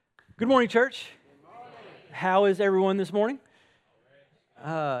Good morning, church. How is everyone this morning?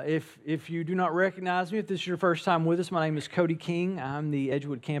 If you do not recognize me, if this is your first time with us, my name is Cody King. I'm the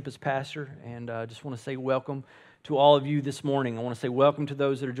Edgewood campus pastor, and I just want to say welcome to all of you this morning. I want to say welcome to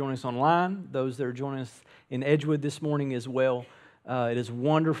those that are joining us online, those that are joining us in Edgewood this morning as well. It is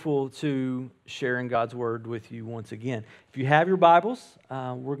wonderful to sharing God's Word with you once again. If you have your Bibles,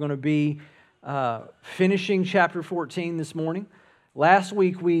 we're going to be finishing chapter 14 this morning. Last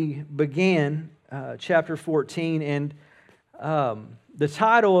week we began chapter 14, and the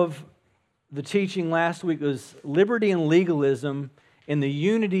title of the teaching last week was Liberty and Legalism in the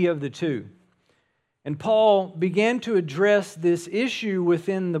Unity of the Two. And Paul began to address this issue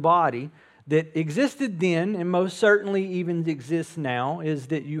within the body that existed then and most certainly even exists now, is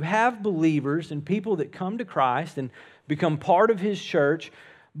that you have believers and people that come to Christ and become part of His church,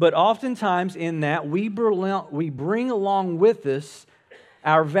 but oftentimes in that we bring along with us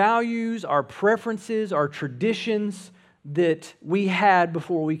our values, our preferences, our traditions that we had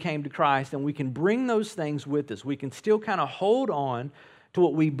before we came to Christ, and we can bring those things with us. We can still kind of hold on to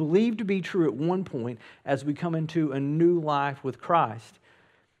what we believe to be true at one point as we come into a new life with Christ.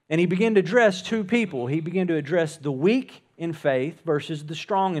 And he began to address two people. He began to address the weak in faith versus the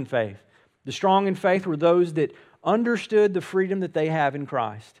strong in faith. The strong in faith were those that understood the freedom that they have in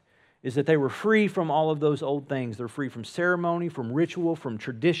Christ, is that they were free from all of those old things. They're free from ceremony, from ritual, from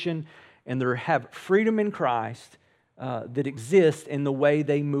tradition, and they have freedom in Christ that exists in the way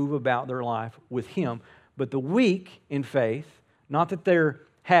they move about their life with Him. But the weak in faith, not that they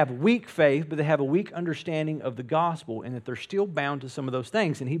have weak faith, but they have a weak understanding of the gospel and that they're still bound to some of those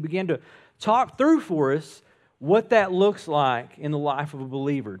things. And he began to talk through for us what that looks like in the life of a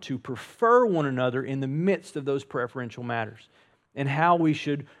believer, to prefer one another in the midst of those preferential matters and how we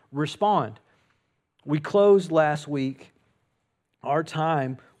should respond. We closed last week our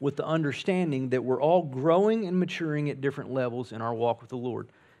time with the understanding that we're all growing and maturing at different levels in our walk with the Lord.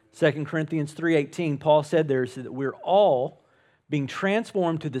 2 Corinthians 3:18, Paul said there that we're all being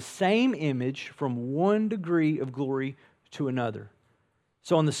transformed to the same image from one degree of glory to another.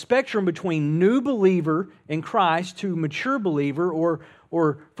 So on the spectrum between new believer in Christ to mature believer,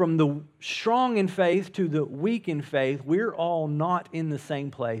 or from the strong in faith to the weak in faith, we're all not in the same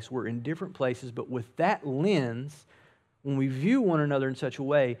place. We're in different places, but with that lens, when we view one another in such a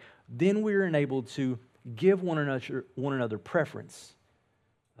way, then we're enabled to give one another preference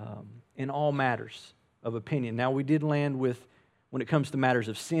in all matters of opinion. Now, we did land with, when it comes to matters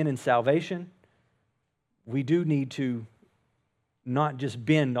of sin and salvation, we do need to not just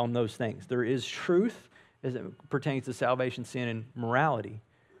bend on those things. There is truth as it pertains to salvation, sin, and morality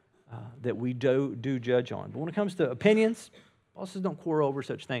that we do judge on. But when it comes to opinions, Paul says don't quarrel over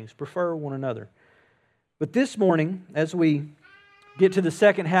such things. Prefer one another. But this morning, as we get to the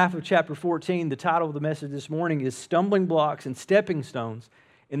second half of chapter 14, the title of the message this morning is Stumbling Blocks and Stepping Stones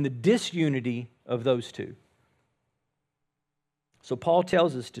in the Disunity of Those Two. So Paul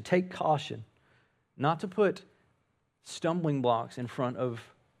tells us to take caution, not to put stumbling blocks in front of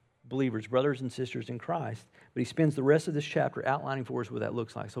believers, brothers and sisters in Christ. But he spends the rest of this chapter outlining for us what that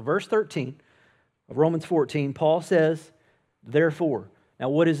looks like. So verse 13 of Romans 14, Paul says, therefore. Now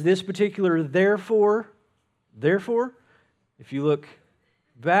what is this particular therefore? Therefore, if you look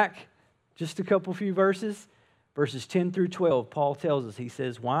back just a few verses 10 through 12, Paul tells us, he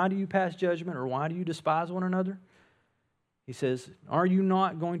says, why do you pass judgment, or why do you despise one another? He says, are you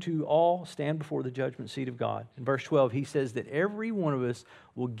not going to all stand before the judgment seat of God? In verse 12, he says that every one of us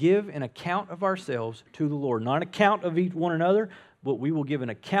will give an account of ourselves to the Lord. Not an account of each one another, but we will give an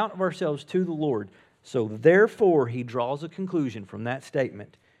account of ourselves to the Lord. So therefore, he draws a conclusion from that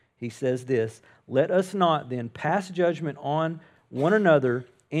statement. He says this, let us not then pass judgment on one another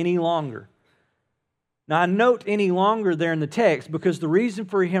any longer. Now, I note any longer there in the text because the reason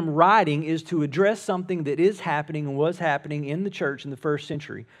for him writing is to address something that is happening and was happening in the church in the first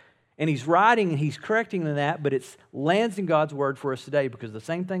century. And he's writing and he's correcting that, but it lands in God's Word for us today because the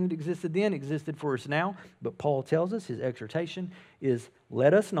same thing that existed then existed for us now. But Paul tells us, his exhortation is,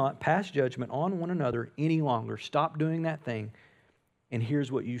 let us not pass judgment on one another any longer. Stop doing that thing. And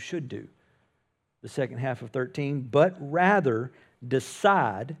here's what you should do. The second half of 13, but rather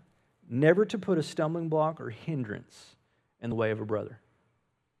decide never to put a stumbling block or hindrance in the way of a brother.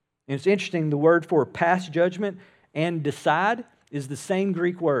 And it's interesting, the word for pass judgment and decide is the same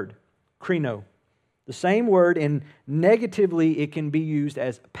Greek word, krino. The same word, and negatively it can be used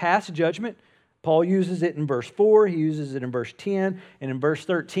as pass judgment. Paul uses it in verse 4, he uses it in verse 10, and in verse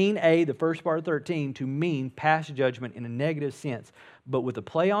 13a, the first part of 13, to mean pass judgment in a negative sense. But with a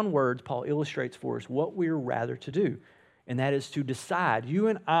play on words, Paul illustrates for us what we're rather to do. and that is to decide. You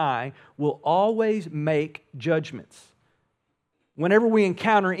and I will always make judgments. Whenever we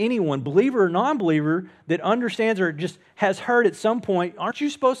encounter anyone, believer or non-believer, that understands or just has heard at some point, aren't you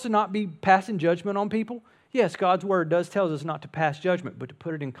supposed to not be passing judgment on people? Yes, God's Word does tell us not to pass judgment, but to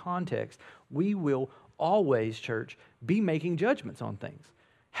put it in context, we will always, church, be making judgments on things.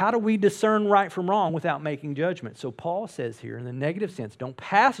 How do we discern right from wrong without making judgment? So Paul says here, in the negative sense, don't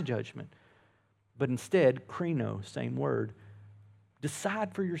pass judgment, but instead, krino, same word,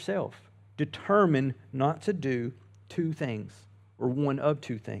 decide for yourself. Determine not to do two things, or one of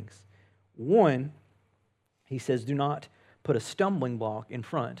two things. One, he says, do not put a stumbling block in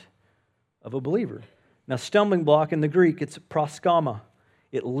front of a believer. Now, stumbling block in the Greek, it's proskama.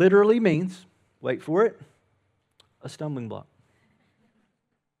 It literally means, wait for it, a stumbling block.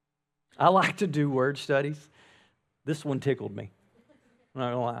 I like to do word studies. This one tickled me. I'm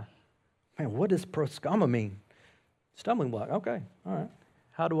not going to lie. Man, what does proskama mean? Stumbling block. Okay, all right.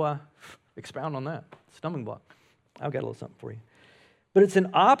 How do I expound on that? Stumbling block. I've got a little something for you. But it's an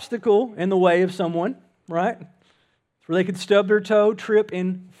obstacle in the way of someone, right? Where they could stub their toe, trip,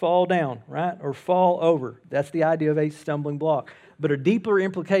 and fall down, right? Or fall over. That's the idea of a stumbling block. But a deeper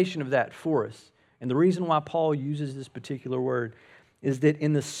implication of that for us, and the reason why Paul uses this particular word, is that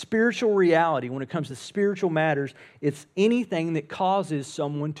in the spiritual reality, when it comes to spiritual matters, it's anything that causes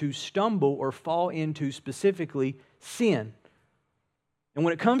someone to stumble or fall into specifically sin. And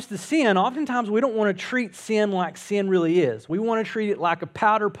when it comes to sin, oftentimes we don't want to treat sin like sin really is. We want to treat it like a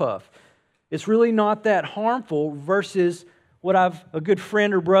powder puff. It's really not that harmful versus what a good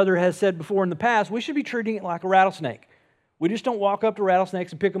friend or brother has said before in the past. We should be treating it like a rattlesnake. We just don't walk up to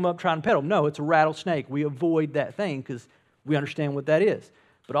rattlesnakes and pick them up, try and pet them. No, it's a rattlesnake. We avoid that thing because we understand what that is.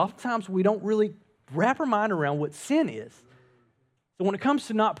 But oftentimes we don't really wrap our mind around what sin is. So when it comes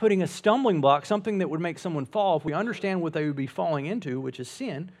to not putting a stumbling block, something that would make someone fall, if we understand what they would be falling into, which is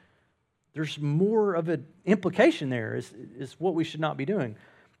sin, there's more of an implication there, is what we should not be doing.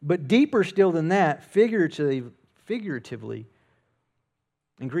 But deeper still than that, figuratively,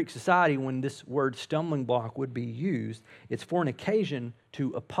 in Greek society, when this word stumbling block would be used, it's for an occasion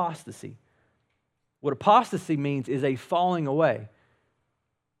to apostasy. What apostasy means is a falling away.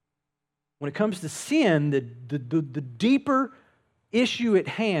 When it comes to sin, the deeper issue at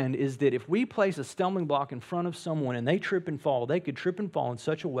hand is that if we place a stumbling block in front of someone and they trip and fall, they could trip and fall in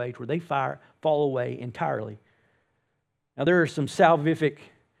such a way where they fall away entirely. Now, there are some salvific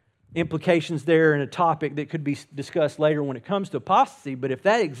implications there in a topic that could be discussed later when it comes to apostasy, but if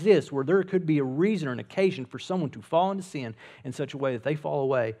that exists, where there could be a reason or an occasion for someone to fall into sin in such a way that they fall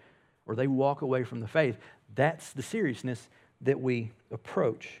away or they walk away from the faith, that's the seriousness that we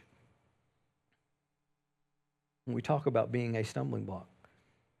approach when we talk about being a stumbling block.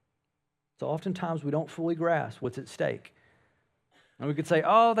 So oftentimes we don't fully grasp what's at stake. And we could say,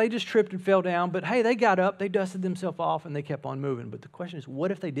 oh, they just tripped and fell down, but hey, they got up, they dusted themselves off, and they kept on moving. But the question is,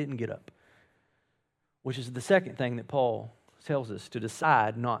 what if they didn't get up? Which is the second thing that Paul tells us to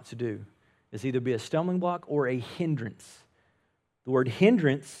decide not to do, is either be a stumbling block or a hindrance. The word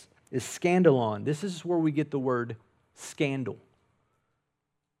hindrance is scandalon. This is where we get the word scandal.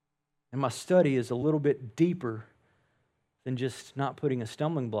 And my study is a little bit deeper than just not putting a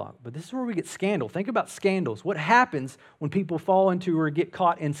stumbling block. But this is where we get scandal. Think about scandals. What happens when people fall into or get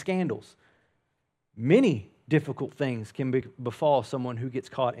caught in scandals? Many difficult things can befall someone who gets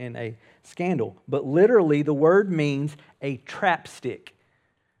caught in a scandal. But literally, the word means a trap stick.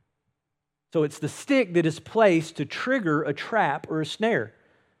 So it's the stick that is placed to trigger a trap or a snare.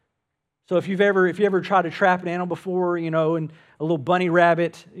 So if you ever tried to trap an animal before, and a little bunny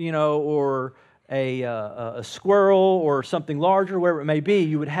rabbit, or a squirrel or something larger, wherever it may be,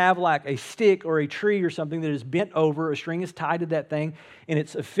 you would have like a stick or a tree or something that is bent over, a string is tied to that thing, and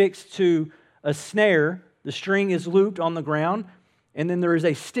it's affixed to a snare. The string is looped on the ground, and then there is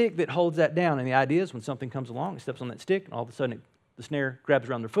a stick that holds that down. And the idea is when something comes along, it steps on that stick, and all of a sudden the snare grabs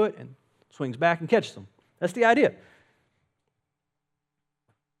around their foot and swings back and catches them. That's the idea.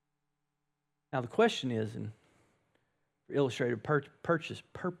 Now the question is, and for illustrative purposes,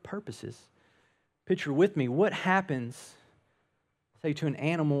 picture with me, what happens, say, to an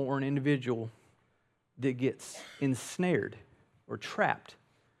animal or an individual that gets ensnared or trapped?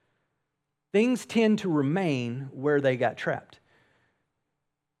 Things tend to remain where they got trapped.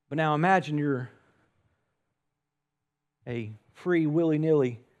 But now imagine you're a free,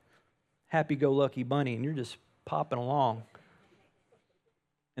 willy-nilly, happy-go-lucky bunny, and you're just popping along.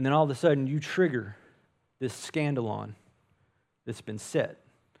 And then all of a sudden you trigger this scandalon that's been set.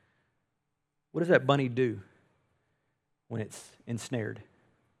 What does that bunny do when it's ensnared? It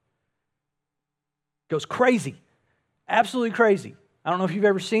goes crazy. Absolutely crazy. I don't know if you've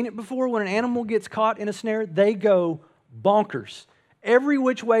ever seen it before. When an animal gets caught in a snare, they go bonkers. Every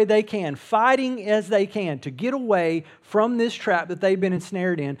which way they can, fighting as they can to get away from this trap that they've been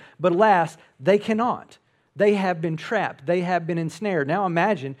ensnared in. But alas, they cannot. They have been trapped. They have been ensnared. Now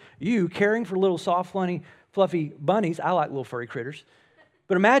imagine you caring for little soft, fluffy bunnies. I like little furry critters.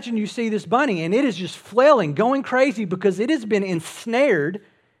 But imagine you see this bunny and it is just flailing, going crazy because it has been ensnared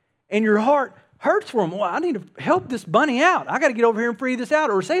and your heart hurts for him. Well, I need to help this bunny out. I got to get over here and free this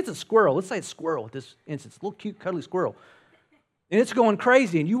out. Or say it's a squirrel. Let's say it's a squirrel in this instance. A little cute, cuddly squirrel. And it's going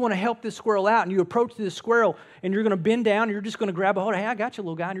crazy, and you want to help this squirrel out, and you approach this squirrel, and you're going to bend down, and you're just going to grab a hold of, hey, I got you,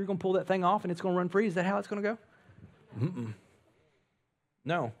 little guy, and you're going to pull that thing off, and it's going to run free. Is that how it's going to go? Mm-mm.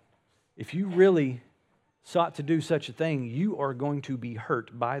 No. If you really sought to do such a thing, you are going to be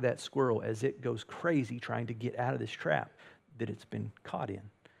hurt by that squirrel as it goes crazy trying to get out of this trap that it's been caught in.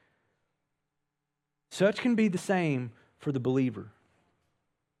 Such can be the same for the believer.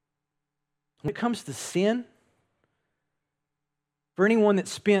 When it comes to sin, for anyone that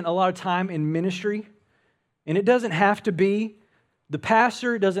spent a lot of time in ministry, and it doesn't have to be the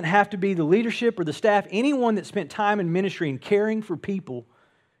pastor, it doesn't have to be the leadership or the staff, anyone that spent time in ministry and caring for people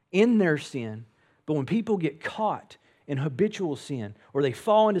in their sin, but when people get caught in habitual sin, or they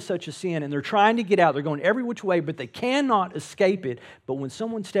fall into such a sin and they're trying to get out, they're going every which way, but they cannot escape it, but when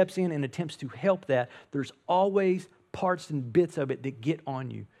someone steps in and attempts to help that, there's always parts and bits of it that get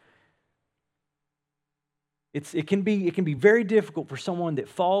on you. It can be very difficult for someone that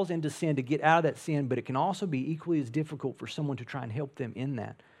falls into sin to get out of that sin, but it can also be equally as difficult for someone to try and help them in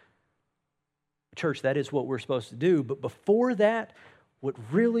that. Church, that is what we're supposed to do. But before that, what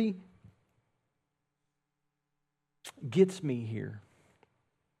really gets me here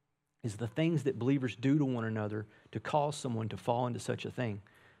is the things that believers do to one another to cause someone to fall into such a thing.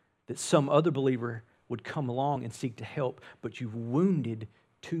 That some other believer would come along and seek to help, but you've wounded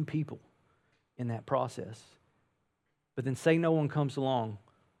two people in that process. But then say no one comes along,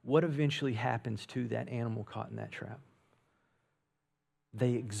 what eventually happens to that animal caught in that trap?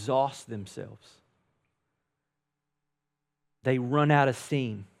 They exhaust themselves. They run out of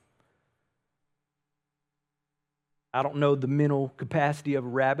steam. I don't know the mental capacity of a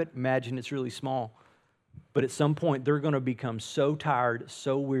rabbit. Imagine it's really small. But at some point, they're going to become so tired,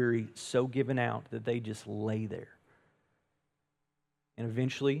 so weary, so given out that they just lay there. And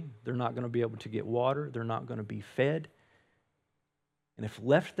eventually, they're not going to be able to get water. They're not going to be fed. And if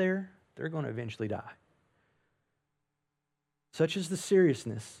left there, they're going to eventually die. Such is the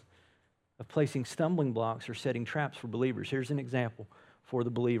seriousness of placing stumbling blocks or setting traps for believers. Here's an example for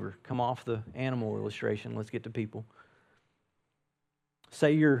the believer. Come off the animal illustration. Let's get to people.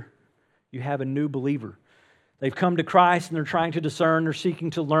 Say you have a new believer. They've come to Christ and they're trying to discern, they're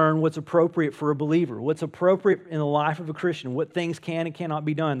seeking to learn what's appropriate for a believer, what's appropriate in the life of a Christian, what things can and cannot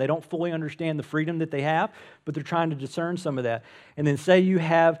be done. They don't fully understand the freedom that they have, but they're trying to discern some of that. And then say you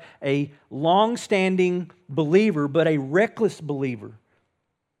have a long-standing believer, but a reckless believer.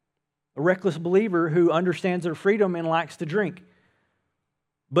 A reckless believer who understands their freedom and likes to drink.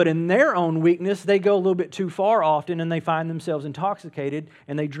 But in their own weakness, they go a little bit too far often and they find themselves intoxicated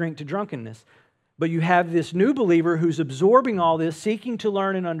and they drink to drunkenness. But you have this new believer who's absorbing all this, seeking to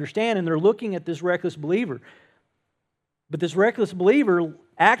learn and understand, and they're looking at this reckless believer. But this reckless believer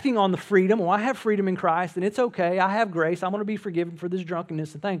acting on the freedom, well, I have freedom in Christ, and it's okay, I have grace, I'm going to be forgiven for this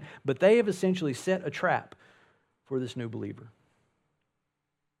drunkenness and thing. But they have essentially set a trap for this new believer.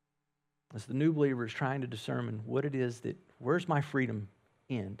 As the new believer is trying to discern what it is that, where's my freedom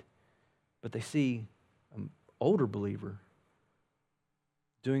end? But they see an older believer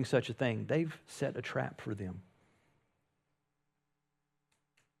doing such a thing. They've set a trap for them.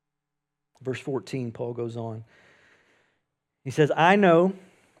 Verse 14, Paul goes on. He says, I know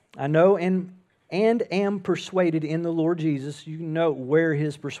and am persuaded in the Lord Jesus. You know where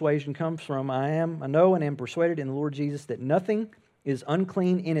his persuasion comes from. I know and am persuaded in the Lord Jesus that nothing is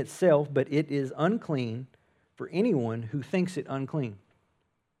unclean in itself, but it is unclean for anyone who thinks it unclean.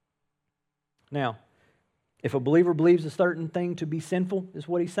 Now, if a believer believes a certain thing to be sinful, is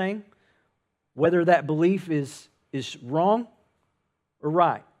what he's saying, whether that belief is wrong or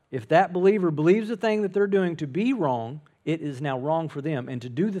right. If that believer believes the thing that they're doing to be wrong, it is now wrong for them. And to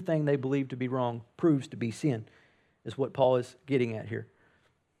do the thing they believe to be wrong proves to be sin, is what Paul is getting at here.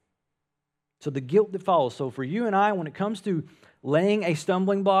 So the guilt that follows. So for you and I, when it comes to laying a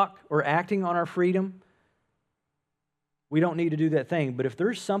stumbling block or acting on our freedom, we don't need to do that thing. But if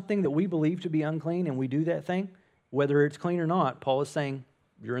there's something that we believe to be unclean and we do that thing, whether it's clean or not, Paul is saying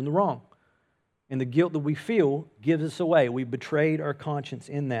you're in the wrong. And the guilt that we feel gives us away. We betrayed our conscience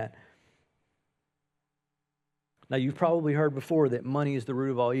in that. Now, you've probably heard before that money is the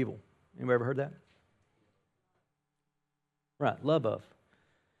root of all evil. Anybody ever heard that? Right, love of.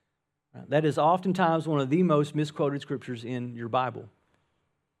 Right. That is oftentimes one of the most misquoted scriptures in your Bible,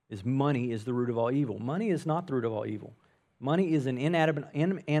 is money is the root of all evil. Money is not the root of all evil. Money is an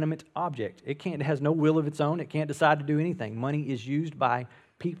inanimate object. It has no will of its own. It can't decide to do anything. Money is used by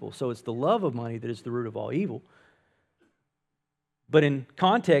people. So it's the love of money that is the root of all evil. But in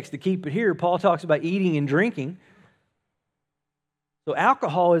context, to keep it here, Paul talks about eating and drinking. So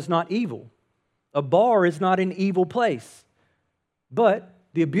alcohol is not evil. A bar is not an evil place. But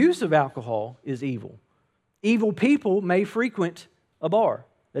the abuse of alcohol is evil. Evil people may frequent a bar.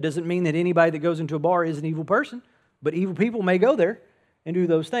 That doesn't mean that anybody that goes into a bar is an evil person, but evil people may go there and do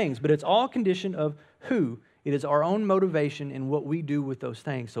those things. But it's all a condition of who. It is our own motivation in what we do with those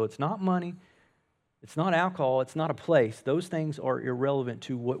things. So it's not money, it's not alcohol, it's not a place. Those things are irrelevant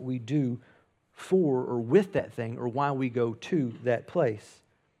to what we do for or with that thing or why we go to that place.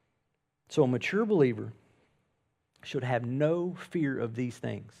 So a mature believer should have no fear of these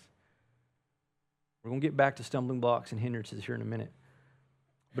things. We're going to get back to stumbling blocks and hindrances here in a minute.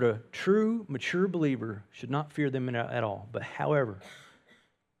 But a true, mature believer should not fear them at all. But however,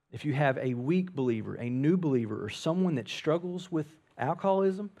 if you have a weak believer, a new believer, or someone that struggles with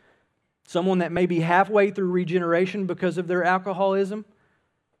alcoholism, someone that may be halfway through regeneration because of their alcoholism,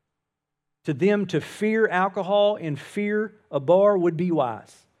 to them to fear alcohol and fear a bar would be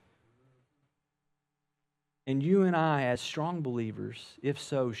wise. And you and I, as strong believers, if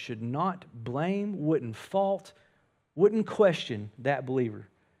so, should not blame, wouldn't fault, wouldn't question that believer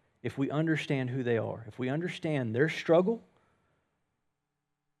if we understand who they are. If we understand their struggle,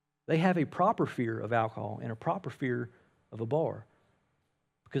 they have a proper fear of alcohol and a proper fear of a bar.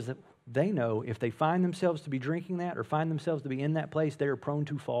 Because they know if they find themselves to be drinking that or find themselves to be in that place, they are prone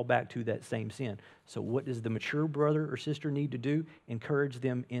to fall back to that same sin. So what does the mature brother or sister need to do? Encourage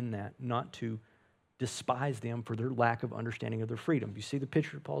them in that, not to despise them for their lack of understanding of their freedom. You see the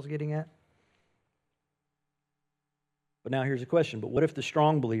picture Paul's getting at? But now here's a question. But what if the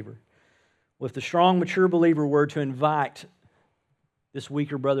strong believer, what if the strong, mature believer were to invite this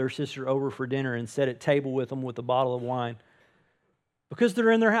weaker brother or sister over for dinner and sit at table with them with a bottle of wine? Because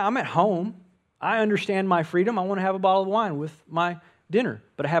they're in their house. I'm at home. I understand my freedom. I want to have a bottle of wine with my dinner.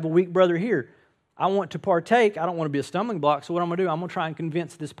 But I have a weak brother here. I want to partake. I don't want to be a stumbling block. So what I'm going to do, I'm going to try and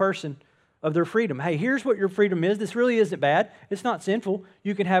convince this person of their freedom. Hey, here's what your freedom is. This really isn't bad. It's not sinful.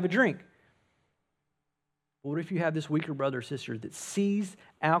 You can have a drink. What if you have this weaker brother or sister that sees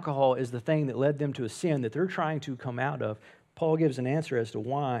alcohol as the thing that led them to a sin that they're trying to come out of? Paul gives an answer as to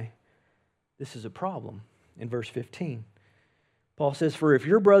why this is a problem in verse 15. Paul says, "For if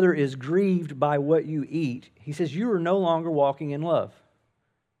your brother is grieved by what you eat," he says, "you are no longer walking in love."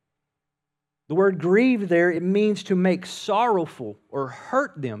 The word grieved there, it means to make sorrowful or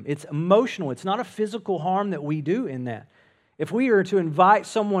hurt them. It's emotional. It's not a physical harm that we do in that. If we are to invite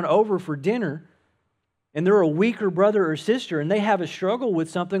someone over for dinner and they're a weaker brother or sister and they have a struggle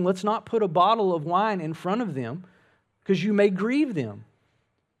with something, let's not put a bottle of wine in front of them because you may grieve them.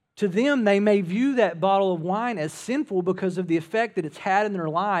 To them, they may view that bottle of wine as sinful because of the effect that it's had in their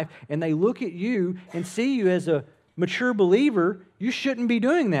life, and they look at you and see you as a mature believer. You shouldn't be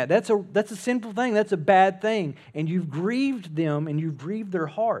doing that. That's a sinful thing. That's a bad thing. And you've grieved them and you've grieved their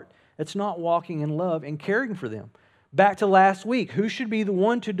heart. That's not walking in love and caring for them. Back to last week, who should be the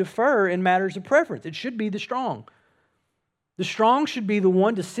one to defer in matters of preference? It should be the strong. The strong should be the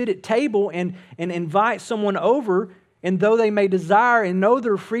one to sit at table and invite someone over, and though they may desire and know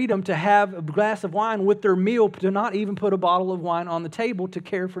their freedom to have a glass of wine with their meal, to not even put a bottle of wine on the table to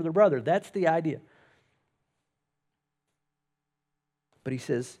care for their brother. That's the idea. But he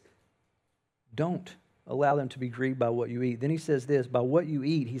says, don't allow them to be grieved by what you eat. Then he says this, by what you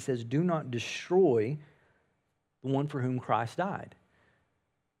eat, he says, do not destroy the one for whom Christ died.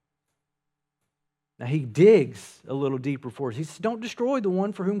 Now he digs a little deeper for us. He says, don't destroy the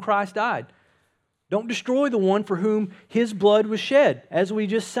one for whom Christ died. Don't destroy the one for whom his blood was shed, as we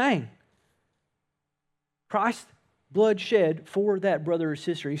just sang. Christ's blood shed for that brother or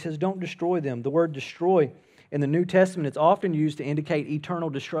sister. He says, don't destroy them. The word destroy in the New Testament, it's often used to indicate eternal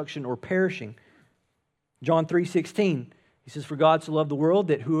destruction or perishing. John 3:16, he says, for God so loved the world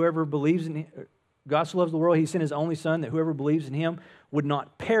that whoever believes in him, God so loves the world, he sent his only Son, that whoever believes in him would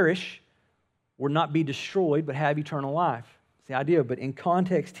not perish or not be destroyed, but have eternal life. It's the idea. But in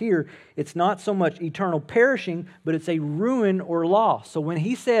context here, it's not so much eternal perishing, but it's a ruin or loss. So when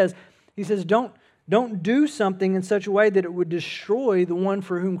he says don't do something in such a way that it would destroy the one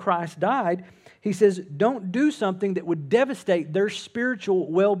for whom Christ died. He says, don't do something that would devastate their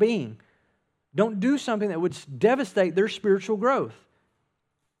spiritual well-being. Don't do something that would devastate their spiritual growth.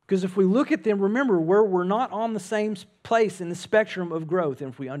 Because if we look at them, remember, we're not on the same place in the spectrum of growth.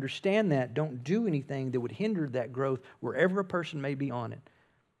 And if we understand that, don't do anything that would hinder that growth wherever a person may be on it.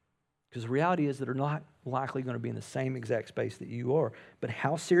 Because the reality is that they're not likely going to be in the same exact space that you are. But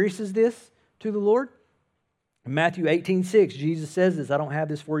how serious is this to the Lord? In Matthew 18:6, Jesus says this. I don't have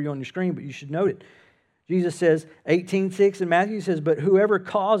this for you on your screen, but you should note it. Jesus says, 18:6 in Matthew says, "But whoever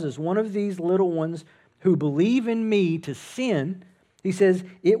causes one of these little ones who believe in me to sin," he says,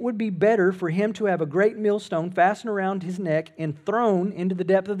 "it would be better for him to have a great millstone fastened around his neck and thrown into the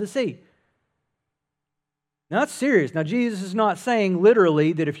depth of the sea." Now, that's serious. Now, Jesus is not saying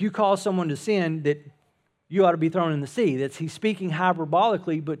literally that if you cause someone to sin, that you ought to be thrown in the sea. He's speaking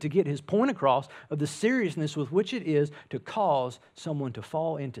hyperbolically, but to get his point across of the seriousness with which it is to cause someone to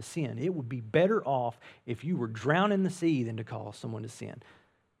fall into sin. It would be better off if you were drowned in the sea than to cause someone to sin.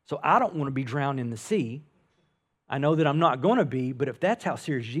 So I don't want to be drowned in the sea. I know that I'm not going to be, but if that's how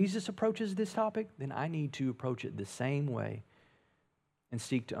serious Jesus approaches this topic, then I need to approach it the same way and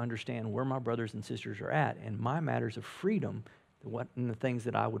seek to understand where my brothers and sisters are at and my matters of freedom and the things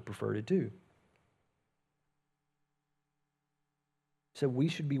that I would prefer to do. So we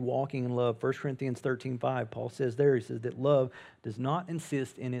should be walking in love. 1 Corinthians 13:5, Paul says there, he says that love does not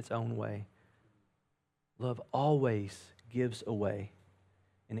insist in its own way. Love always gives away,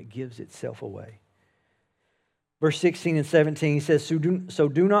 and it gives itself away. Verse 16 and 17, he says, so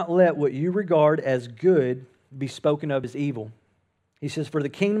do not let what you regard as good be spoken of as evil. He says, for the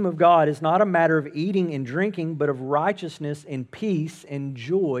kingdom of God is not a matter of eating and drinking, but of righteousness and peace and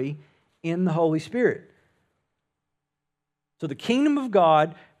joy in the Holy Spirit. So the kingdom of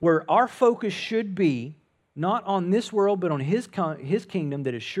God, where our focus should be, not on this world, but on His kingdom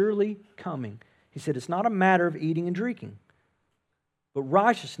that is surely coming. He said it's not a matter of eating and drinking, but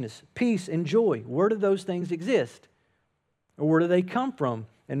righteousness, peace, and joy. Where do those things exist? Or where do they come from?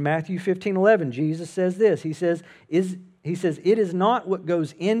 In Matthew 15:11, Jesus says this. He says, it is not what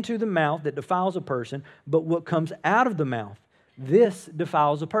goes into the mouth that defiles a person, but what comes out of the mouth. This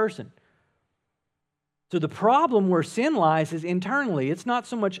defiles a person. So the problem where sin lies is internally. It's not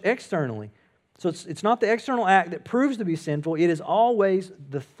so much externally. So it's not the external act that proves to be sinful. It is always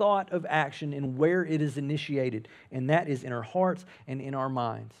the thought of action and where it is initiated. And that is in our hearts and in our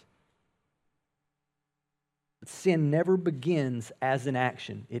minds. But sin never begins as an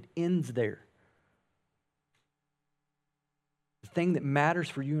action. It ends there. The thing that matters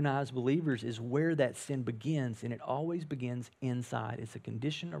for you and I as believers is where that sin begins. And it always begins inside. It's a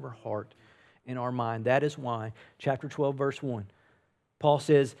condition of our heart. In our mind. That is why, chapter 12, verse 1, Paul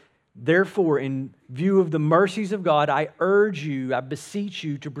says, therefore, in view of the mercies of God, I urge you, I beseech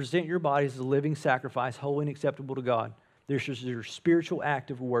you to present your bodies as a living sacrifice, holy and acceptable to God. This is your spiritual act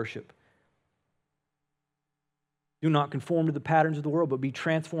of worship. Do not conform to the patterns of the world, but be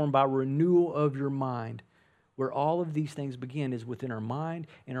transformed by renewal of your mind. Where all of these things begin is within our mind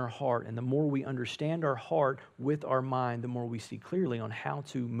and our heart. And the more we understand our heart with our mind, the more we see clearly on how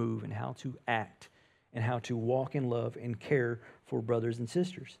to move and how to act and how to walk in love and care for brothers and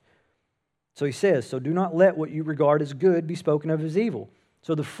sisters. So he says, so do not let what you regard as good be spoken of as evil.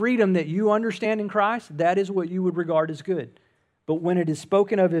 So the freedom that you understand in Christ, that is what you would regard as good. But when it is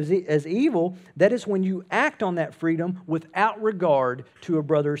spoken of as evil, that is when you act on that freedom without regard to a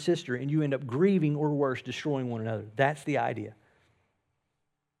brother or sister, and you end up grieving or worse, destroying one another. That's the idea.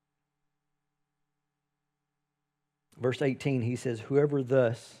 Verse 18, he says, whoever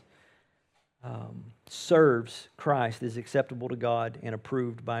thus serves Christ is acceptable to God and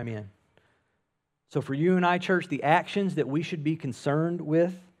approved by men. So for you and I, church, the actions that we should be concerned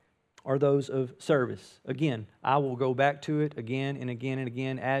with are those of service. Again, I will go back to it again and again and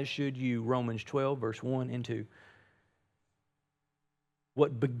again, as should you. Romans 12, verse 1 and 2.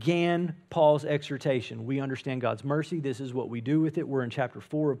 What began Paul's exhortation? We understand God's mercy. This is what we do with it. We're in chapter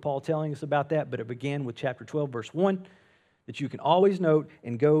 4 of Paul telling us about that, but it began with chapter 12, verse 1, that you can always note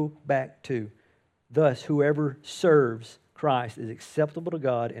and go back to. Thus, whoever serves Christ is acceptable to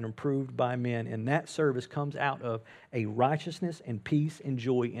God and approved by men. And that service comes out of a righteousness and peace and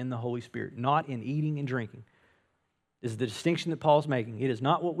joy in the Holy Spirit, not in eating and drinking. This is the distinction that Paul's making. It is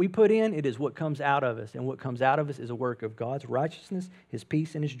not what we put in, it is what comes out of us. And what comes out of us is a work of God's righteousness, His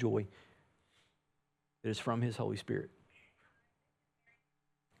peace, and His joy that is from His Holy Spirit.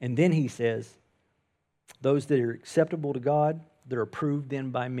 And then he says, those that are acceptable to God, they're approved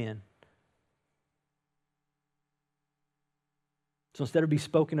then by men. So instead of be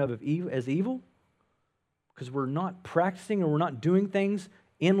spoken of as evil, because we're not practicing or we're not doing things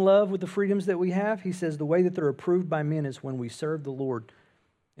in love with the freedoms that we have, he says the way that they're approved by men is when we serve the Lord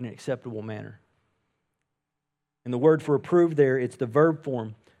in an acceptable manner. And the word for approved there, it's the verb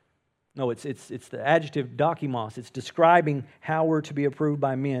form. No, it's the adjective dokimos. It's describing how we're to be approved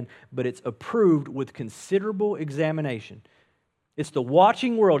by men, but it's approved with considerable examination. It's the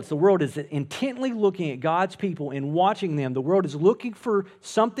watching world. It's the world is intently looking at God's people and watching them. The world is looking for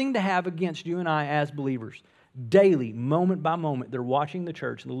something to have against you and I as believers. Daily, moment by moment, they're watching the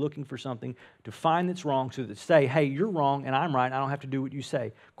church and they're looking for something to find that's wrong so that say, hey, you're wrong and I'm right. I don't have to do what you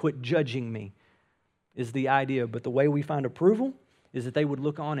say. Quit judging me is the idea. But the way we find approval is that they would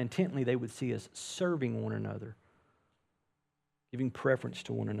look on intently. They would see us serving one another, giving preference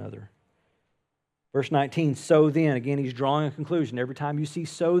to one another. Verse 19, so then, again, he's drawing a conclusion. Every time you see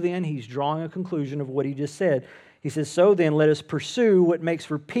so then, he's drawing a conclusion of what he just said. He says, so then, let us pursue what makes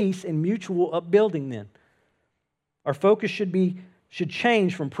for peace and mutual upbuilding then. Our focus should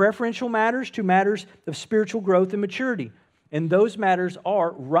change from preferential matters to matters of spiritual growth and maturity. And those matters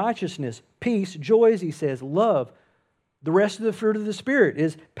are righteousness, peace, joy, as he says, love. The rest of the fruit of the Spirit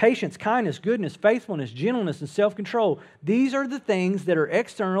is patience, kindness, goodness, faithfulness, gentleness, and self-control. These are the things that are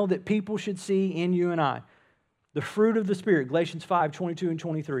external that people should see in you and I. The fruit of the Spirit, Galatians 5, 22 and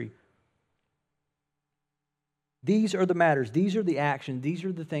 23. These are the matters. These are the actions. These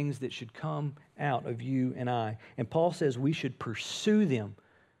are the things that should come out of you and I. And Paul says we should pursue them.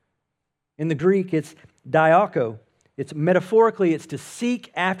 In the Greek, it's dioko. It's metaphorically, it's to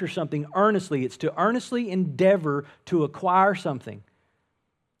seek after something earnestly. It's to earnestly endeavor to acquire something.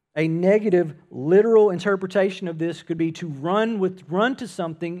 A negative, literal interpretation of this could be to run to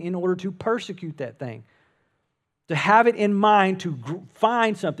something in order to persecute that thing. To have it in mind to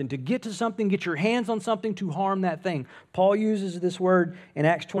find something, to get to something, get your hands on something to harm that thing. Paul uses this word in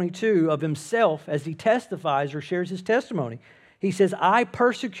Acts 22 of himself as he testifies or shares his testimony. He says, I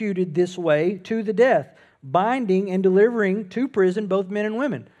persecuted this way to the death, binding and delivering to prison both men and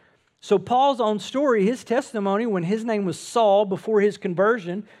women. So Paul's own story, his testimony, when his name was Saul before his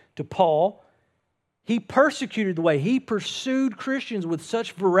conversion to Paul, he persecuted the way. He pursued Christians with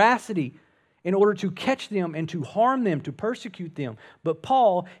such veracity in order to catch them and to harm them, to persecute them. But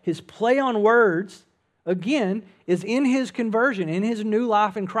Paul, his play on words, again, is in his conversion, in his new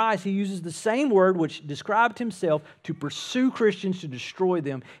life in Christ. He uses the same word which described himself to pursue Christians, to destroy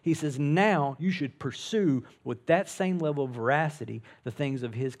them. He says, now you should pursue with that same level of veracity the things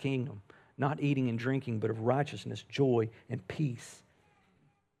of his kingdom. Not eating and drinking, but of righteousness, joy, and peace.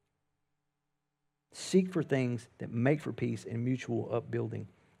 Seek for things that make for peace and mutual upbuilding.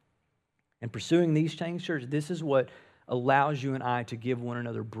 And pursuing these things, church, this is what allows you and I to give one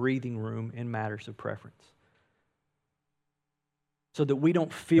another breathing room in matters of preference. So that we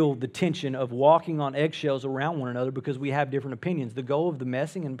don't feel the tension of walking on eggshells around one another because we have different opinions. The goal of the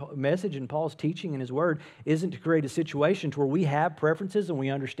message in Paul's teaching and his word isn't to create a situation to where we have preferences and we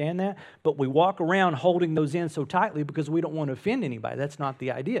understand that, but we walk around holding those in so tightly because we don't want to offend anybody. That's not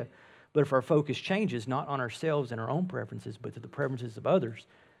the idea. But if our focus changes, not on ourselves and our own preferences, but to the preferences of others,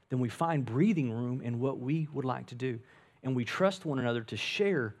 then we find breathing room in what we would like to do. And we trust one another to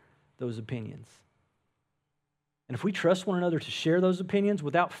share those opinions. And if we trust one another to share those opinions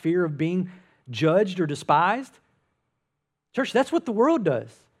without fear of being judged or despised, church, that's what the world does.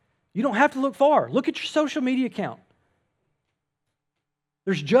 You don't have to look far. Look at your social media account.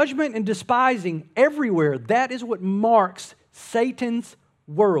 There's judgment and despising everywhere. That is what marks Satan's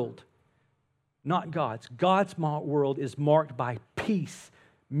world, not God's. God's world is marked by peace,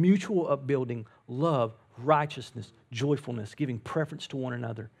 mutual upbuilding, love, righteousness, joyfulness, giving preference to one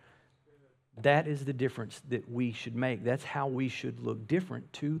another. That is the difference that we should make. That's how we should look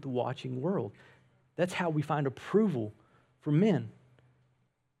different to the watching world. That's how we find approval from men.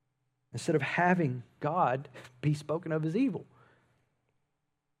 Instead of having God be spoken of as evil.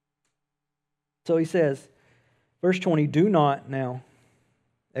 So he says, verse 20, do not now,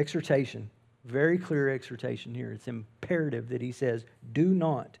 exhortation. Very clear exhortation here. It's imperative that he says, do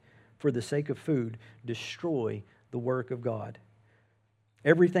not, for the sake of food, destroy the work of God.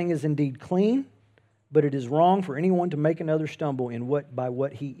 Everything is indeed clean, but it is wrong for anyone to make another stumble by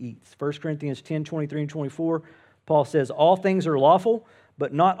what he eats. 1 Corinthians 10, 23 and 24, Paul says, all things are lawful,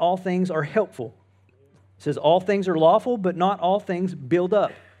 but not all things are helpful. It says, all things are lawful, but not all things build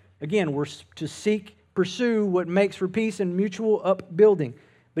up. Again, we're to pursue what makes for peace and mutual upbuilding.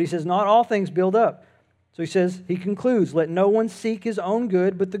 But he says, not all things build up. So he concludes, let no one seek his own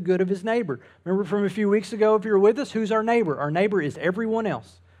good, but the good of his neighbor. Remember from a few weeks ago, if you were with us, who's our neighbor? Our neighbor is everyone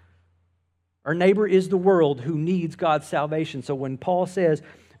else. Our neighbor is the world who needs God's salvation. So when Paul says,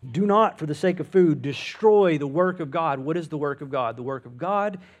 do not, for the sake of food, destroy the work of God, what is the work of God? The work of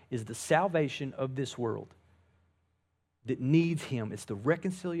God is the salvation of this world. that needs Him. It's the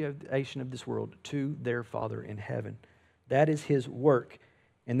reconciliation of this world to their Father in heaven. That is His work.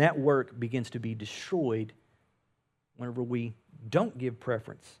 And that work begins to be destroyed whenever we don't give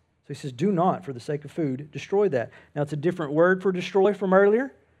preference. So He says, do not, for the sake of food, destroy that. Now, it's a different word for destroy from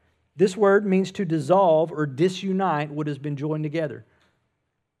earlier. This word means to dissolve or disunite what has been joined together.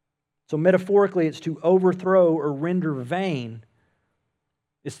 So metaphorically, it's to overthrow or render vain.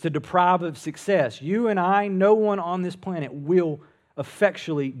 It's to deprive of success. You and I, no one on this planet will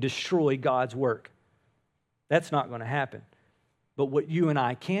effectually destroy God's work. That's not going to happen. But what you and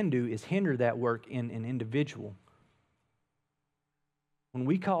I can do is hinder that work in an individual. When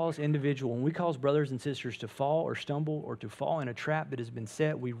we cause brothers and sisters to fall or stumble or to fall in a trap that has been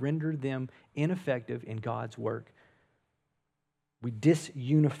set, we render them ineffective in God's work. We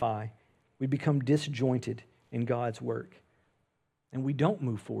disunify. We become disjointed in God's work. And we don't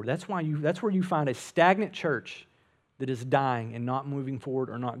move forward. That's where you find a stagnant church that is dying and not moving forward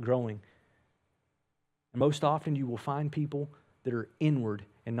or not growing. And most often you will find people that are inward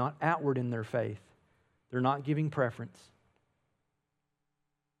and not outward in their faith. They're not giving preference.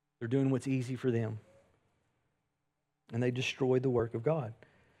 They're doing what's easy for them. And they destroy the work of God.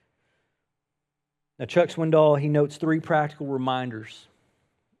 Now, Chuck Swindoll, he notes 3 practical reminders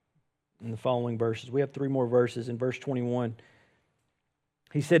in the following verses. We have 3 more verses. In verse 21,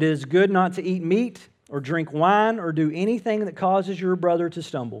 he said, "It is good not to eat meat or drink wine or do anything that causes your brother to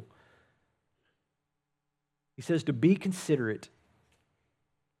stumble." He says to be considerate.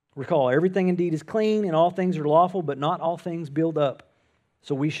 Recall, everything indeed is clean and all things are lawful, but not all things build up.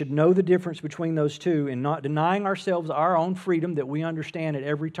 So we should know the difference between those two and not denying ourselves our own freedom that we understand at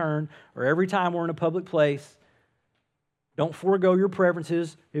every turn or every time we're in a public place. Don't forego your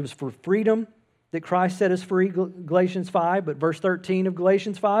preferences. It was for freedom that Christ set us free, Galatians 5. But verse 13 of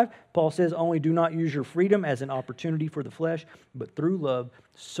Galatians 5, Paul says, only do not use your freedom as an opportunity for the flesh, but through love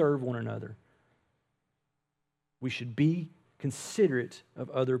serve one another. We should be considerate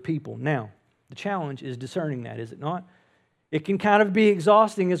of other people. Now, the challenge is discerning that, is it not? It can kind of be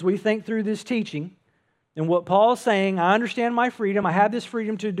exhausting as we think through this teaching. And what Paul is saying, I understand my freedom. I have this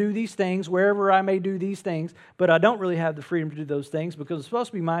freedom to do these things wherever I may do these things, but I don't really have the freedom to do those things because I'm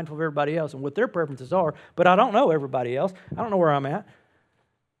supposed to be mindful of everybody else and what their preferences are, but I don't know everybody else. I don't know where I'm at.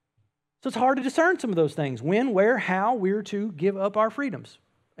 So it's hard to discern some of those things. When, where, how we're to give up our freedoms.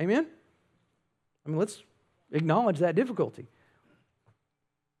 Amen? I mean, let's acknowledge that difficulty.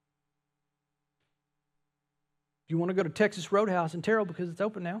 You want to go to Texas Roadhouse in Terrell because it's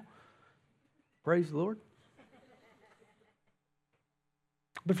open now. Praise the Lord.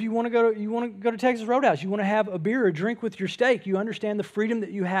 But if you want to go to Texas Roadhouse, you want to have a beer or a drink with your steak, you understand the freedom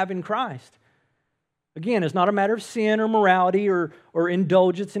that you have in Christ. Again, it's not a matter of sin or morality or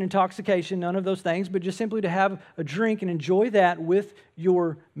indulgence and intoxication, none of those things, but just simply to have a drink and enjoy that with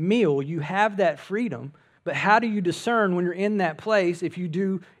your meal. You have that freedom, but how do you discern when you're in that place if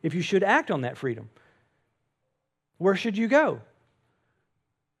you should act on that freedom? Where should you go?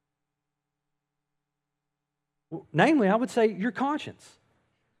 Namely, I would say your conscience.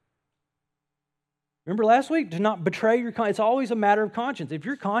 Remember last week? Do not betray your conscience. It's always a matter of conscience. If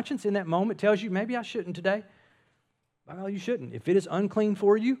your conscience in that moment tells you, maybe I shouldn't today, well, you shouldn't. If it is unclean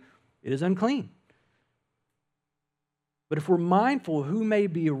for you, it is unclean. But if we're mindful who may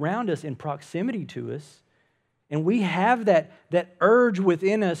be around us in proximity to us, and we have that urge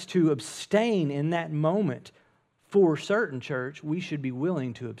within us to abstain in that moment, for certain, church, we should be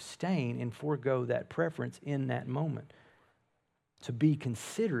willing to abstain and forego that preference in that moment. To be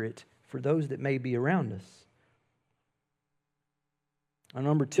considerate for those that may be around us.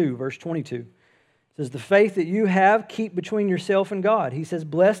 Number 2, verse 22, says, the faith that you have, keep between yourself and God. He says,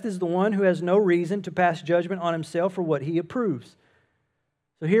 blessed is the one who has no reason to pass judgment on himself for what he approves.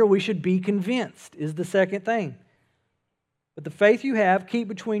 So here we should be convinced, is the second thing. But the faith you have, keep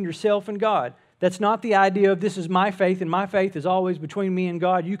between yourself and God. That's not the idea of this is my faith and my faith is always between me and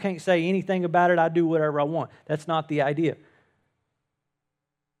God. You can't say anything about it. I do whatever I want. That's not the idea.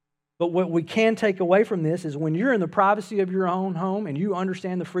 But what we can take away from this is when you're in the privacy of your own home and you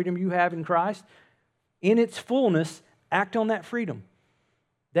understand the freedom you have in Christ, in its fullness, act on that freedom.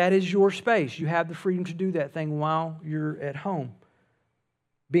 That is your space. You have the freedom to do that thing while you're at home.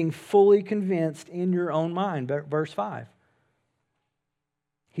 Being fully convinced in your own mind. Verse 5.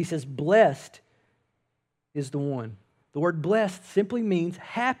 He says, blessed is the one. The word blessed simply means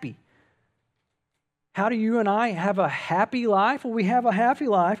happy. How do you and I have a happy life? Well, we have a happy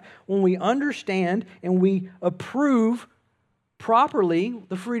life when we understand and we approve properly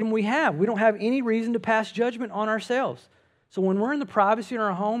the freedom we have. We don't have any reason to pass judgment on ourselves. So when we're in the privacy in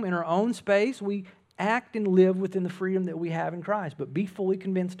our home, in our own space, we act and live within the freedom that we have in Christ, but be fully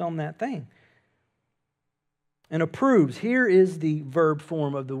convinced on that thing. And approves, here is the verb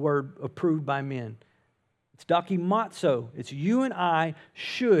form of the word approved by men. It's dokimazo. It's you and I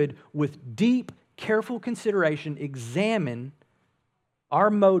should, with deep, careful consideration, examine our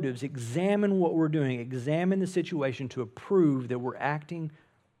motives, examine what we're doing, examine the situation to approve that we're acting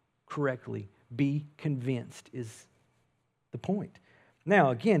correctly. Be convinced is the point.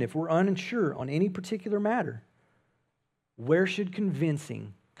 Now, again, if we're unsure on any particular matter, where should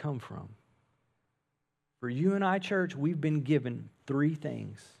convincing come from? For you and I, church, we've been given 3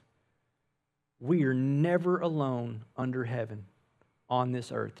 things. We are never alone under heaven on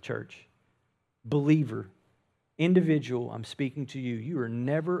this earth, church. Believer, individual, I'm speaking to you. You are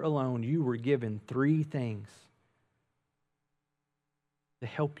never alone. You were given 3 things to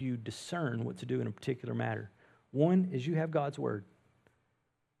help you discern what to do in a particular matter. One is you have God's Word.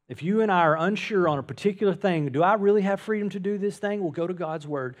 If you and I are unsure on a particular thing, do I really have freedom to do this thing? Well, go to God's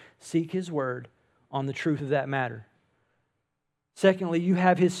Word. Seek His Word on the truth of that matter. Secondly, you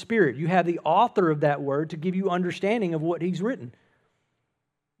have His Spirit. You have the author of that Word to give you understanding of what He's written.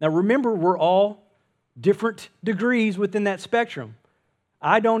 Now remember, we're all different degrees within that spectrum.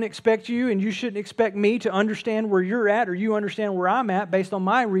 I don't expect you, and you shouldn't expect me to understand where you're at or you understand where I'm at based on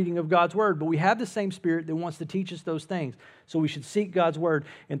my reading of God's Word. But we have the same Spirit that wants to teach us those things. So we should seek God's Word.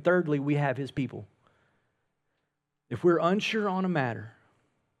 And thirdly, we have His people. If we're unsure on a matter,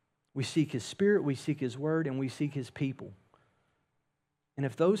 we seek His Spirit, we seek His Word, and we seek His people. And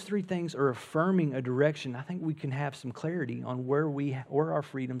if those 3 things are affirming a direction, I think we can have some clarity on where our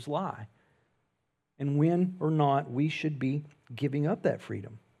freedoms lie. And when or not we should be giving up that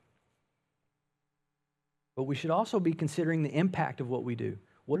freedom. But we should also be considering the impact of what we do.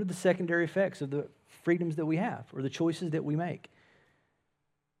 What are the secondary effects of the freedoms that we have or the choices that we make?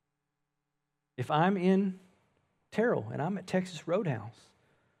 If I'm in Terrell and I'm at Texas Roadhouse,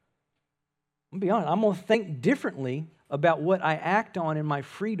 I'm going to be honest, I'm going to think differently about what I act on in my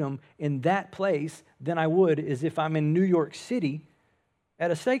freedom in that place than I would as if I'm in New York City at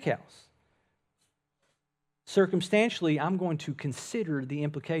a steakhouse. Circumstantially, I'm going to consider the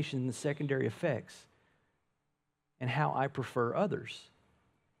implications and the secondary effects and how I prefer others.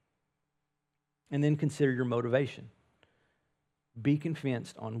 And then consider your motivation. Be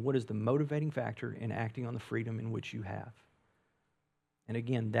convinced on what is the motivating factor in acting on the freedom in which you have. And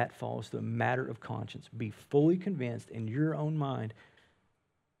again, that falls to a matter of conscience. Be fully convinced in your own mind.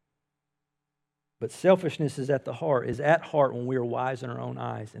 But selfishness is at heart when we are wise in our own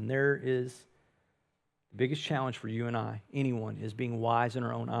eyes. And there is the biggest challenge for you and I, anyone, is being wise in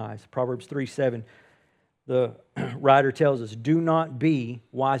our own eyes. Proverbs 3:7, the writer tells us, do not be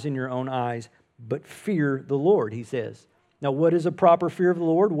wise in your own eyes, but fear the Lord, he says. Now, what is a proper fear of the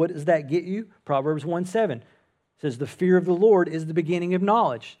Lord? What does that get you? Proverbs 1:7 says, the fear of the Lord is the beginning of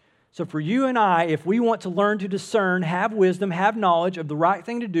knowledge. So for you and I, if we want to learn to discern, have wisdom, have knowledge of the right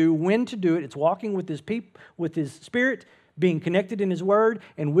thing to do, when to do it, it's walking with His Spirit, being connected in His Word,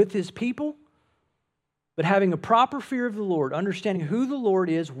 and with His people. But having a proper fear of the Lord, understanding who the Lord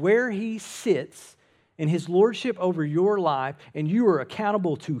is, where He sits, and His lordship over your life, and you are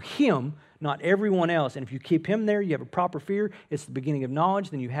accountable to Him, not everyone else. And if you keep Him there, you have a proper fear, it's the beginning of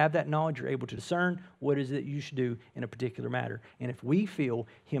knowledge, then you have that knowledge, you're able to discern what is it you should do in a particular matter. And if we feel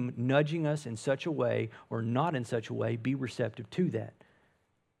Him nudging us in such a way, or not in such a way, be receptive to that.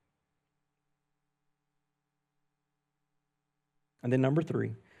 And then number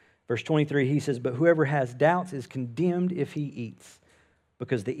 3, verse 23, he says, but whoever has doubts is condemned if he eats,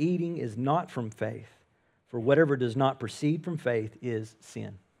 because the eating is not from faith. For whatever does not proceed from faith is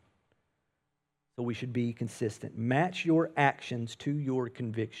sin. So we should be consistent. Match your actions to your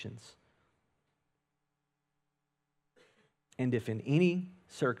convictions. And if in any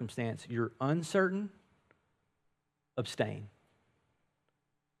circumstance you're uncertain, abstain.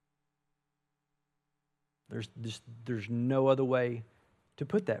 There's no other way to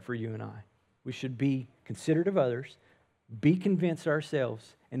put that for you and I. We should be considerate of others, be convinced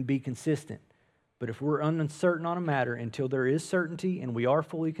ourselves, and be consistent. But if we're uncertain on a matter until there is certainty and we are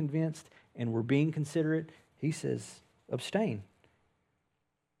fully convinced and we're being considerate, he says, abstain.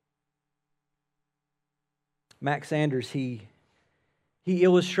 Max Sanders, he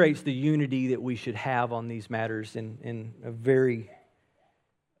illustrates the unity that we should have on these matters in a very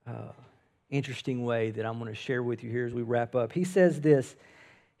interesting way that I'm going to share with you here as we wrap up. He says this.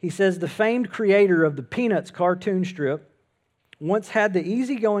 He says, the famed creator of the Peanuts cartoon strip once had the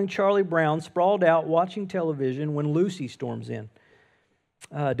easygoing Charlie Brown sprawled out watching television when Lucy storms in,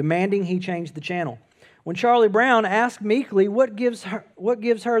 demanding he change the channel. When Charlie Brown asked meekly what gives her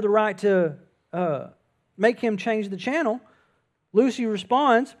the right to make him change the channel, Lucy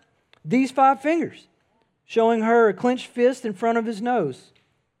responds, "These 5 fingers," showing her a clenched fist in front of his nose.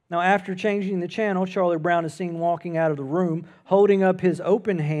 Now, after changing the channel, Charlie Brown is seen walking out of the room, holding up his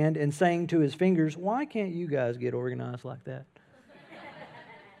open hand and saying to his fingers, "Why can't you guys get organized like that?"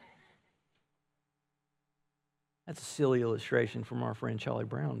 That's a silly illustration from our friend Charlie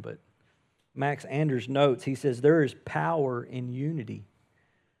Brown, but Max Anders notes, he says, there is power in unity,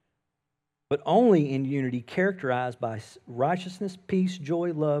 but only in unity characterized by righteousness, peace,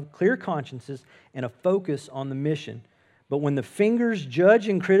 joy, love, clear consciences, and a focus on the mission. But when the fingers judge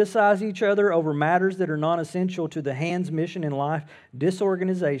and criticize each other over matters that are not essential to the hand's mission in life,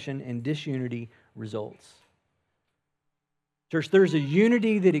 disorganization and disunity results. Church, there's a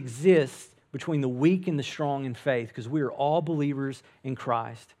unity that exists between the weak and the strong in faith because we are all believers in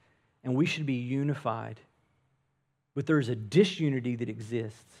Christ and we should be unified. But there's a disunity that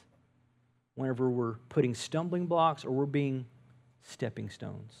exists whenever we're putting stumbling blocks or we're being stepping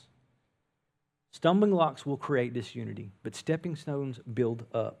stones. Stumbling blocks will create disunity, but stepping stones build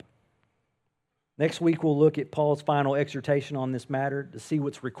up. Next week, we'll look at Paul's final exhortation on this matter to see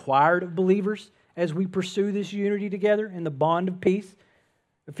what's required of believers as we pursue this unity together in the bond of peace,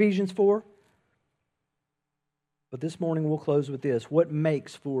 Ephesians 4. But this morning, we'll close with this. What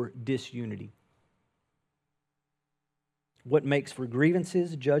makes for disunity? What makes for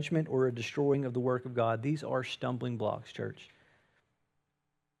grievances, judgment, or a destroying of the work of God? These are stumbling blocks, church.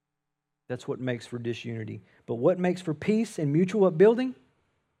 That's what makes for disunity. But what makes for peace and mutual upbuilding?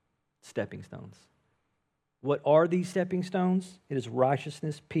 Stepping stones. What are these stepping stones? It is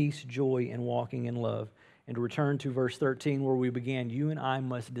righteousness, peace, joy, and walking in love. And to return to verse 13 where we began, you and I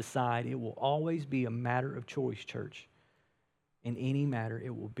must decide. It will always be a matter of choice, church. In any matter,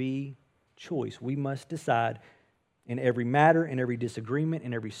 it will be choice. We must decide in every matter, in every disagreement,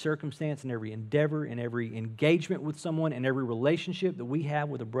 in every circumstance, in every endeavor, in every engagement with someone, in every relationship that we have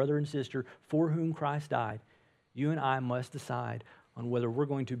with a brother and sister for whom Christ died, you and I must decide on whether we're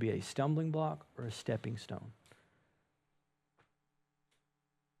going to be a stumbling block or a stepping stone.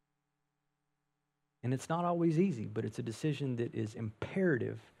 And it's not always easy, but it's a decision that is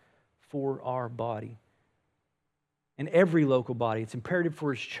imperative for our body. And every local body, it's imperative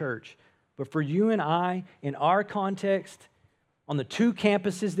for His church. But for you and I, in our context, on the 2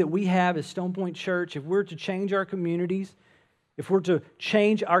 campuses that we have as Stone Point Church, if we're to change our communities, if we're to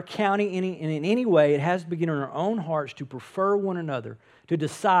change our county in any way, it has to begin in our own hearts to prefer one another, to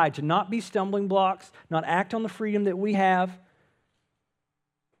decide to not be stumbling blocks, not act on the freedom that we have,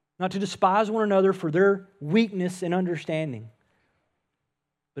 not to despise one another for their weakness and understanding,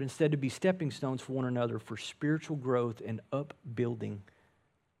 but instead to be stepping stones for one another for spiritual growth and upbuilding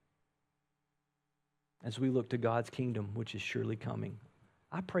as we look to God's kingdom, which is surely coming.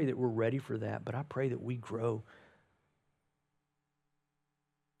 I pray that we're ready for that, but I pray that we grow.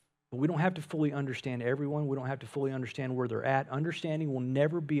 But we don't have to fully understand everyone. We don't have to fully understand where they're at. Understanding will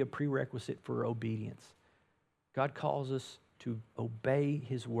never be a prerequisite for obedience. God calls us to obey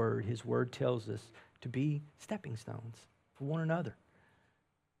His word. His word tells us to be stepping stones for one another.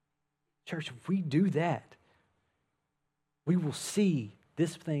 Church, if we do that, we will see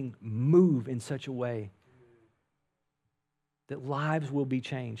this thing move in such a way that lives will be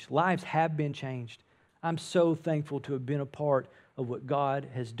changed. Lives have been changed. I'm so thankful to have been a part of what God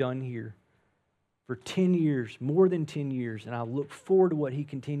has done here for 10 years, more than 10 years, and I look forward to what He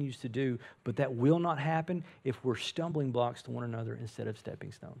continues to do, but that will not happen if we're stumbling blocks to one another instead of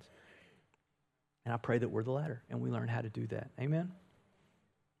stepping stones. And I pray that we're the latter, and we learn how to do that. Amen?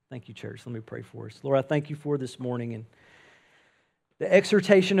 Thank you, church. Let me pray for us. Lord, I thank You for this morning and the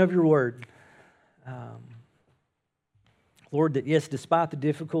exhortation of Your word. Lord, that yes, despite the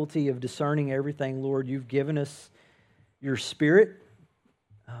difficulty of discerning everything, Lord, You've given us Your Spirit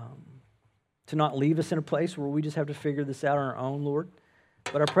to not leave us in a place where we just have to figure this out on our own, Lord.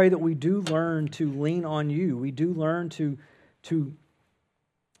 But I pray that we do learn to lean on You. We do learn to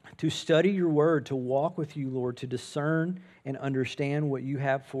study Your word, to walk with You, Lord, to discern and understand what You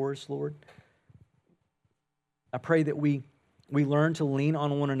have for us, Lord. I pray that we learn to lean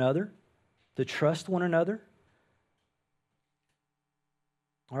on one another, to trust one another.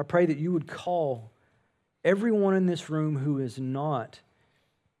 I pray that You would call everyone in this room who is not,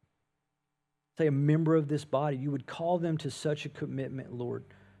 say, a member of this body, You would call them to such a commitment, Lord,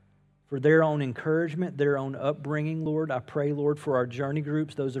 for their own encouragement, their own upbringing, Lord. I pray, Lord, for our journey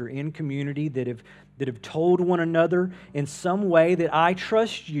groups, those that are in community that have told one another in some way that I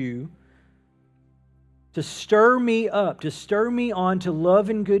trust You to stir me up, to stir me on to love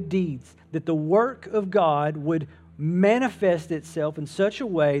and good deeds, that the work of God would manifest itself in such a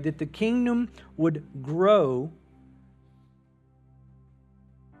way that the kingdom would grow.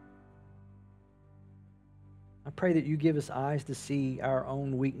 I pray that you give us eyes to see our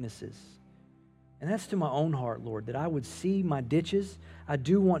own weaknesses. And that's to my own heart, Lord, that I would see my ditches. I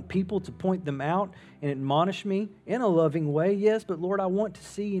do want people to point them out and admonish me in a loving way, yes, but Lord, I want to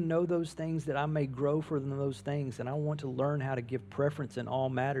see and know those things that I may grow from those things, and I want to learn how to give preference in all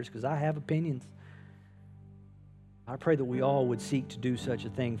matters because I have opinions. I pray that we all would seek to do such a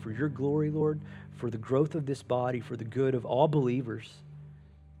thing for your glory, Lord, for the growth of this body, for the good of all believers.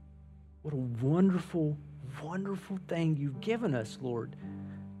 What a wonderful, wonderful thing you've given us, Lord.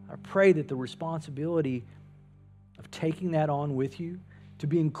 I pray that the responsibility of taking that on with you, to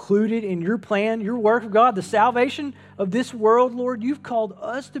be included in your plan, your work of God, the salvation of this world, Lord, you've called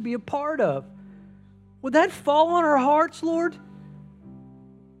us to be a part of. Would that fall on our hearts, Lord?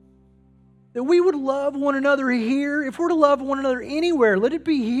 That we would love one another here. If we're to love one another anywhere, let it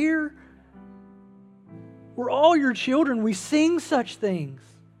be here. We're all your children. We sing such things.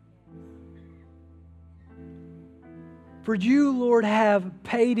 For you, Lord, have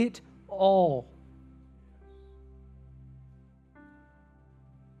paid it all.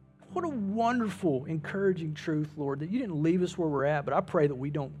 What a wonderful, encouraging truth, Lord, that you didn't leave us where we're at, but I pray that we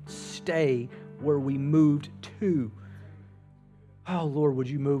don't stay where we moved to. Oh, Lord, would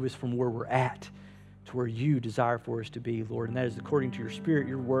you move us from where we're at to where you desire for us to be, Lord, and that is according to your Spirit,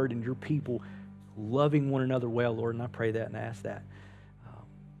 your word, and your people, loving one another well, Lord, and I pray that and ask that.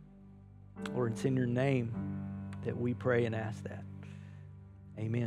 Lord, it's in your name that we pray and ask that. Amen.